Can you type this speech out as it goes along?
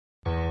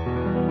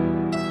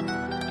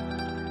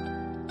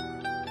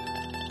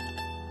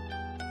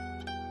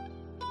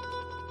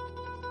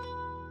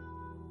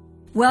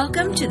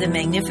Welcome to the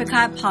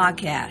Magnificat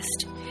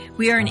podcast.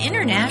 We are an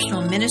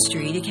international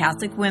ministry to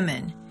Catholic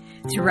women.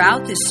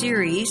 Throughout this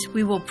series,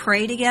 we will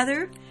pray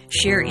together,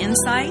 share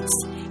insights,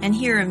 and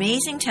hear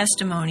amazing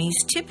testimonies,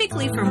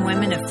 typically from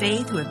women of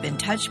faith who have been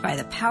touched by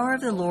the power of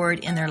the Lord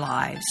in their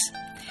lives.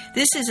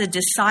 This is a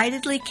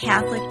decidedly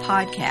Catholic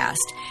podcast,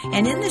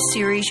 and in this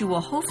series you will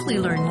hopefully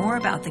learn more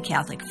about the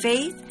Catholic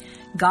faith,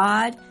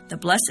 God, the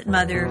Blessed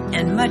Mother,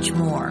 and much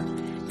more.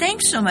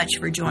 Thanks so much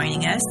for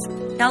joining us.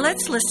 Now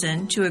let's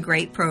listen to a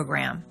great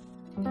program.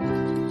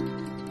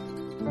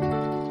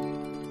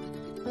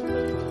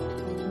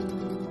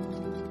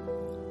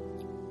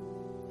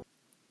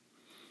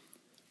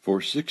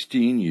 For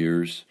 16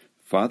 years,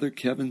 Father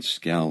Kevin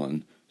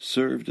Scallon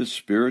served as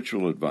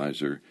spiritual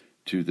advisor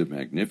to the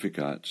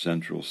Magnificat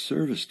Central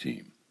Service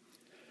Team.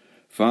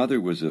 Father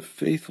was a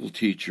faithful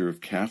teacher of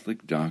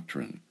Catholic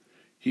doctrine.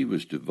 He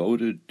was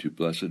devoted to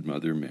Blessed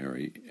Mother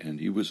Mary, and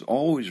he was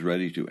always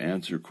ready to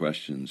answer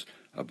questions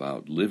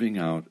about living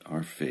out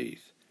our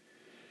faith.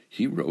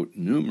 He wrote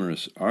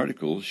numerous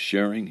articles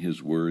sharing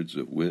his words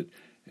of wit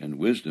and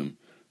wisdom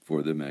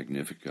for the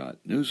Magnificat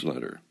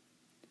newsletter.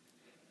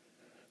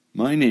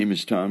 My name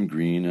is Tom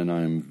Green, and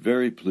I am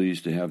very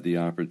pleased to have the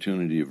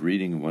opportunity of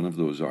reading one of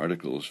those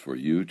articles for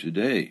you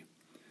today.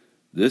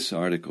 This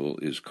article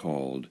is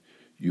called,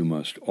 "You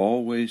Must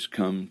Always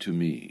Come to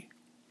Me."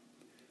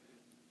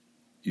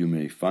 You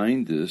may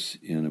find this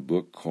in a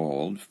book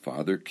called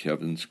Father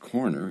Kevin's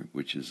Corner,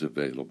 which is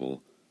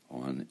available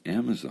on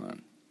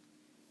Amazon.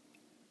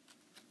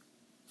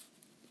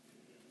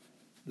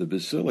 The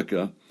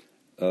Basilica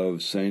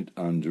of St.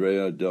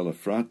 Andrea della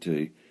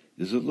Frate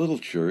is a little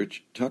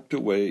church tucked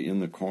away in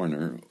the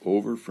corner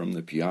over from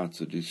the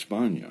Piazza di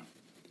Spagna.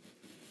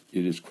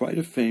 It is quite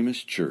a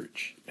famous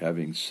church,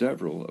 having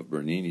several of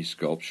Bernini's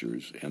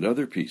sculptures and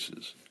other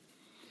pieces.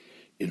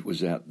 It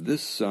was at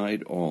this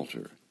side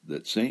altar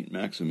that St.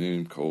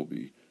 Maximilian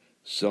Kolbe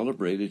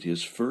celebrated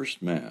his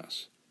first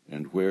Mass,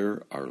 and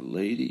where Our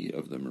Lady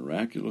of the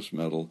Miraculous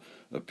Medal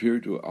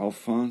appeared to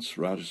Alphonse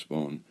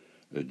Ratisbonne,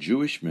 a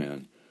Jewish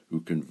man who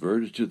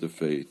converted to the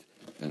faith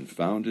and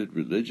founded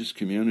religious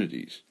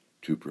communities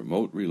to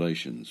promote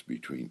relations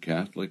between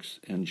Catholics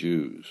and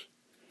Jews.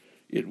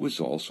 It was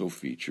also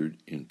featured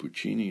in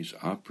Puccini's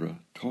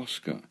opera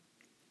Tosca.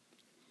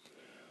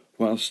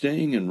 While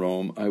staying in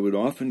Rome, I would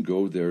often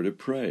go there to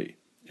pray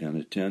and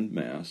attend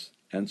Mass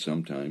and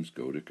sometimes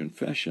go to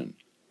confession.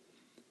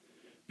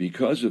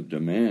 Because of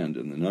demand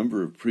and the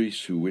number of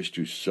priests who wish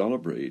to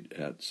celebrate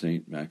at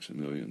St.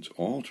 Maximilian's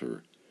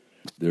altar,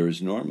 there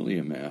is normally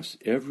a Mass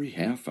every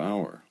half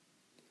hour.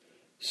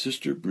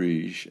 Sister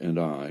Briege and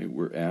I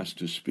were asked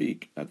to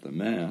speak at the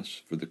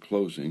Mass for the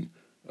closing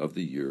of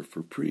the year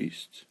for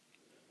priests.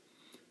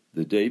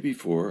 The day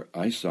before,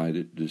 I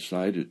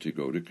decided to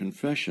go to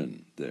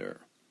confession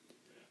there.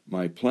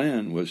 My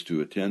plan was to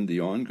attend the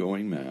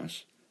ongoing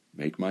Mass,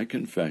 make my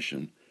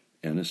confession,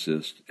 and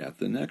assist at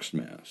the next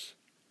Mass.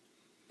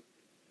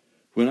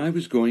 When I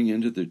was going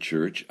into the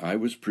church, I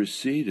was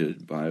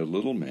preceded by a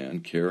little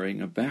man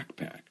carrying a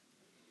backpack.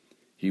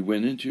 He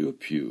went into a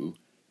pew,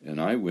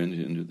 and I went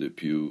into the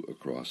pew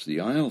across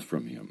the aisle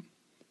from him.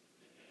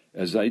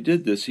 As I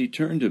did this, he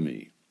turned to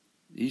me.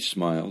 He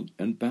smiled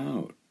and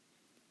bowed.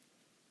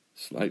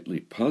 Slightly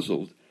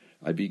puzzled,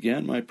 I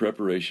began my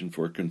preparation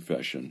for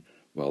confession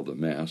while the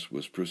Mass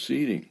was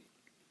proceeding.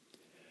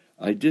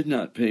 I did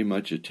not pay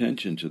much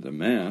attention to the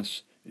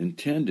Mass,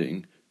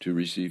 intending to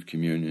receive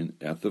communion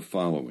at the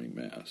following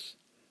Mass.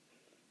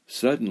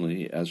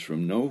 Suddenly, as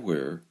from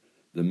nowhere,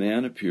 the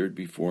man appeared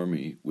before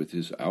me with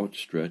his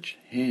outstretched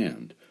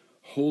hand,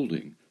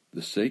 holding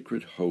the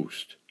sacred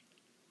host.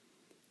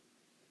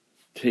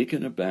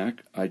 Taken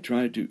aback, I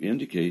tried to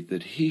indicate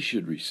that he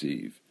should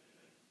receive,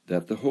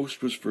 that the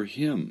host was for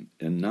him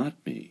and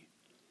not me.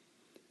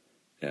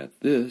 At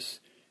this,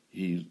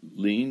 he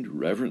leaned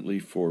reverently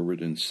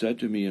forward and said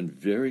to me in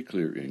very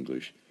clear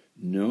English,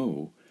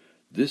 "No,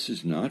 this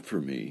is not for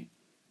me.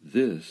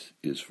 This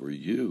is for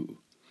you."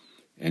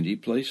 And he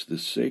placed the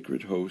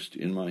sacred host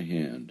in my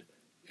hand,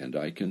 and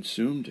I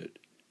consumed it.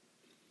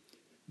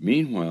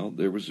 Meanwhile,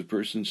 there was a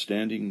person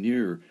standing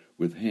near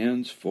with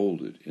hands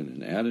folded in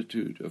an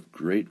attitude of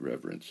great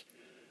reverence,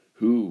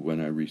 who, when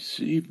I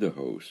received the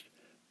host,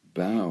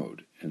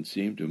 bowed and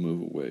seemed to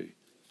move away.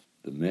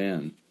 The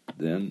man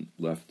then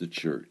left the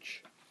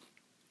church.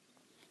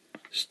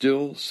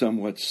 Still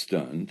somewhat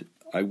stunned,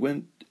 I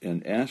went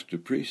and asked a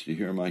priest to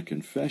hear my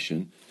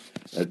confession,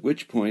 at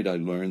which point I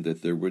learned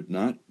that there would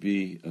not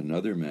be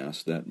another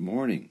Mass that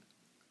morning.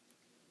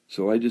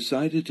 So I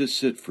decided to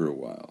sit for a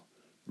while,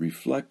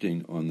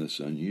 reflecting on this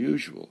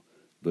unusual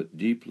but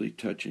deeply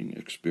touching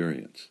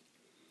experience.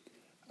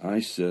 I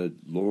said,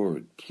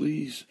 "Lord,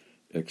 please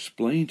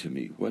explain to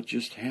me what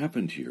just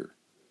happened here."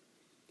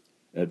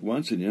 At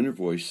once an inner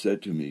voice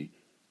said to me,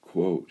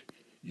 quote,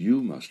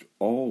 "You must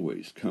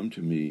always come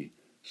to me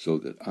so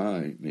that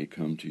I may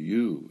come to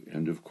you,"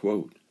 end of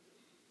quote.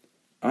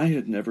 I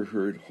had never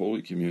heard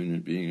Holy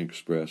Communion being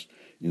expressed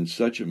in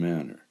such a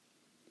manner.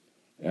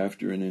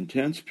 After an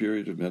intense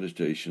period of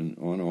meditation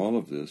on all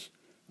of this,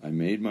 I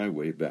made my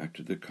way back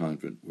to the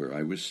convent where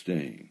I was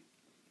staying.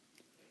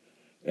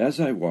 As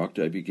I walked,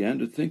 I began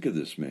to think of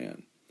this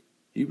man.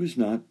 He was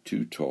not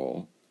too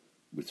tall,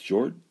 with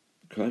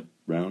short-cut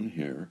brown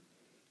hair,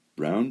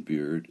 brown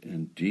beard,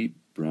 and deep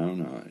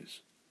brown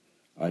eyes.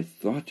 I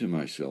thought to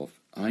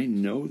myself, I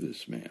know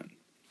this man.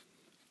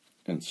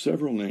 And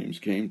several names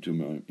came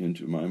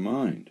into my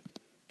mind: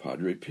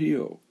 Padre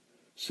Pio,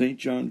 St.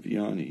 John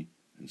Vianney,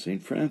 and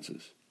St.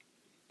 Francis.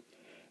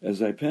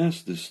 As I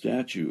passed the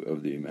statue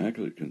of the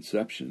Immaculate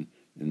Conception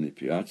in the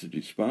Piazza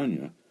di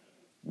Spagna,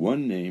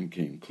 one name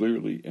came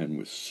clearly and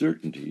with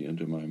certainty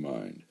into my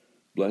mind: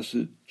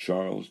 Blessed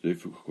Charles de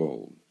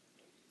Foucauld.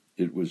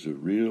 It was a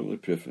real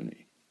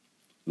epiphany.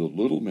 The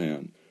little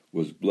man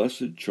was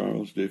Blessed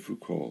Charles de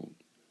Foucauld.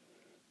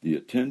 The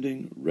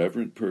attending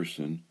reverent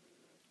person,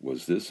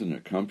 was this an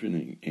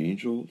accompanying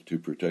angel to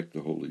protect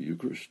the Holy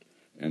Eucharist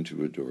and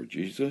to adore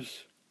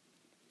Jesus?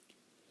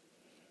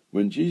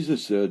 When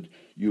Jesus said,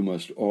 "You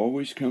must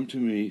always come to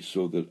me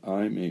so that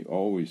I may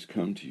always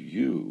come to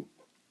you,"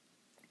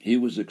 he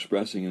was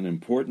expressing an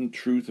important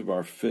truth of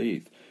our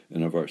faith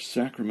and of our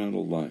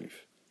sacramental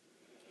life.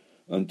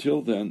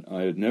 Until then,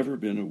 I had never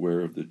been aware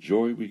of the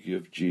joy we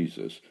give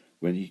Jesus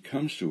when he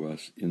comes to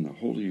us in the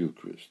Holy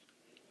Eucharist.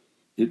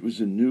 It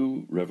was a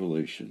new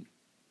revelation.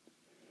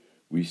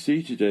 We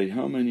see today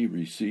how many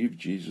receive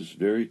Jesus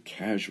very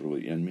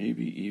casually and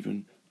maybe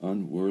even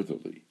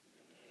unworthily.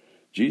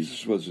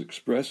 Jesus was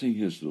expressing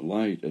his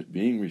delight at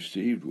being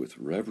received with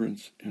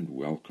reverence and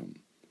welcome.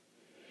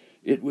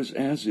 It was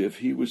as if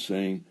he was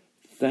saying,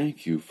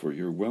 "Thank you for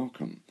your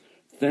welcome.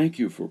 Thank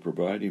you for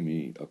providing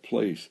me a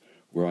place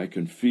where I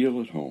can feel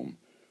at home,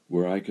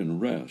 where I can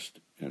rest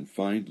and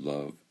find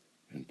love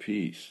and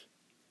peace."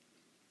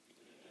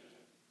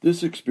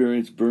 This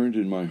experience burned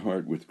in my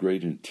heart with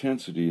great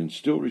intensity and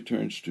still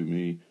returns to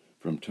me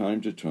from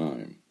time to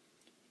time.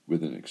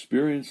 With an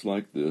experience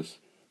like this,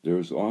 there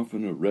is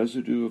often a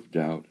residue of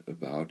doubt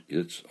about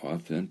its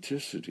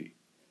authenticity.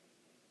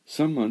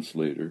 Some months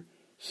later,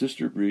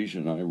 Sister Briege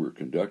and I were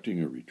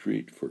conducting a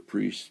retreat for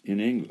priests in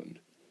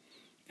England,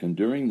 and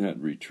during that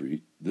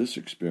retreat, this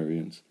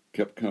experience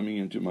kept coming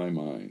into my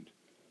mind.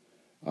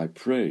 I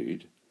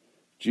prayed,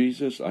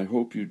 "Jesus, I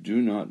hope you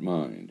do not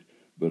mind,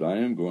 but I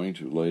am going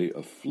to lay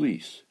a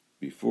fleece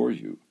before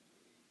you.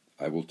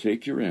 I will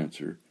take your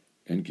answer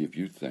and give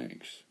you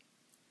thanks."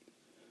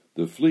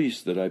 The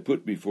fleece that I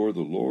put before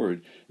the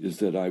Lord is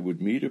that I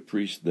would meet a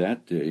priest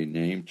that day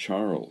named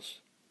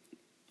Charles.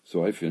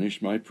 So I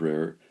finished my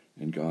prayer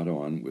and got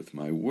on with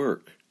my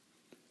work.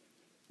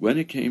 When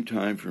it came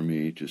time for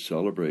me to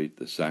celebrate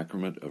the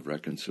sacrament of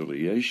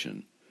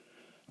reconciliation,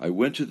 I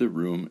went to the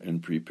room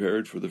and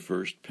prepared for the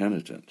first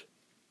penitent.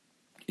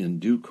 In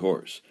due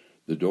course,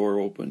 the door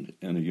opened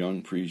and a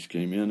young priest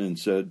came in and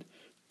said,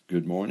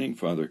 "Good morning,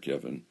 Father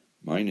Kevin.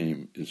 My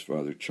name is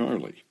Father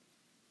Charlie."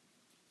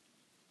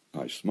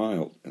 I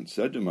smiled and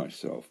said to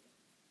myself,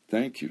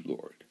 "Thank you,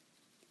 Lord."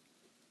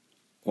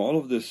 All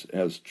of this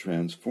has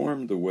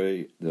transformed the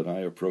way that I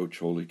approach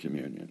Holy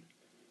Communion,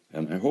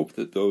 and I hope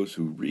that those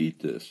who read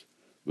this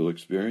will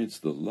experience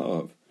the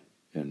love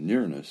and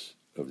nearness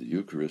of the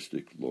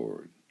Eucharistic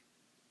Lord.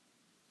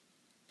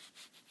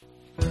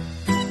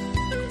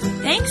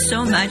 Thanks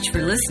so much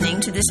for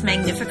listening to this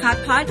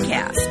Magnificat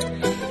podcast.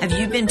 Have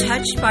you been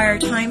touched by our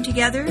time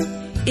together?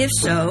 If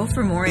so,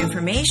 for more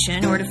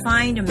information or to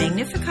find a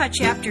Magnificat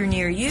chapter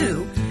near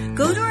you,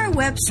 go to our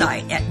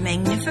website at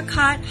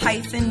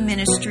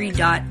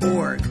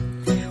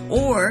magnificat-ministry.org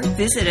or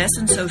visit us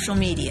on social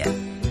media.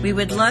 We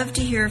would love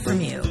to hear from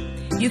you.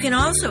 You can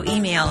also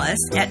email us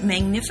at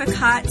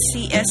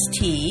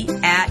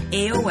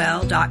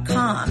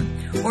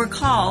magnificatcst@aol.com or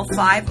call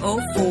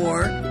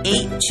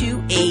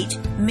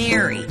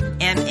 504-828-MARY,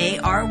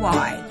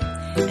 M-A-R-Y.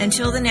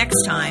 Until the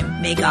next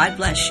time, may God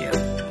bless you.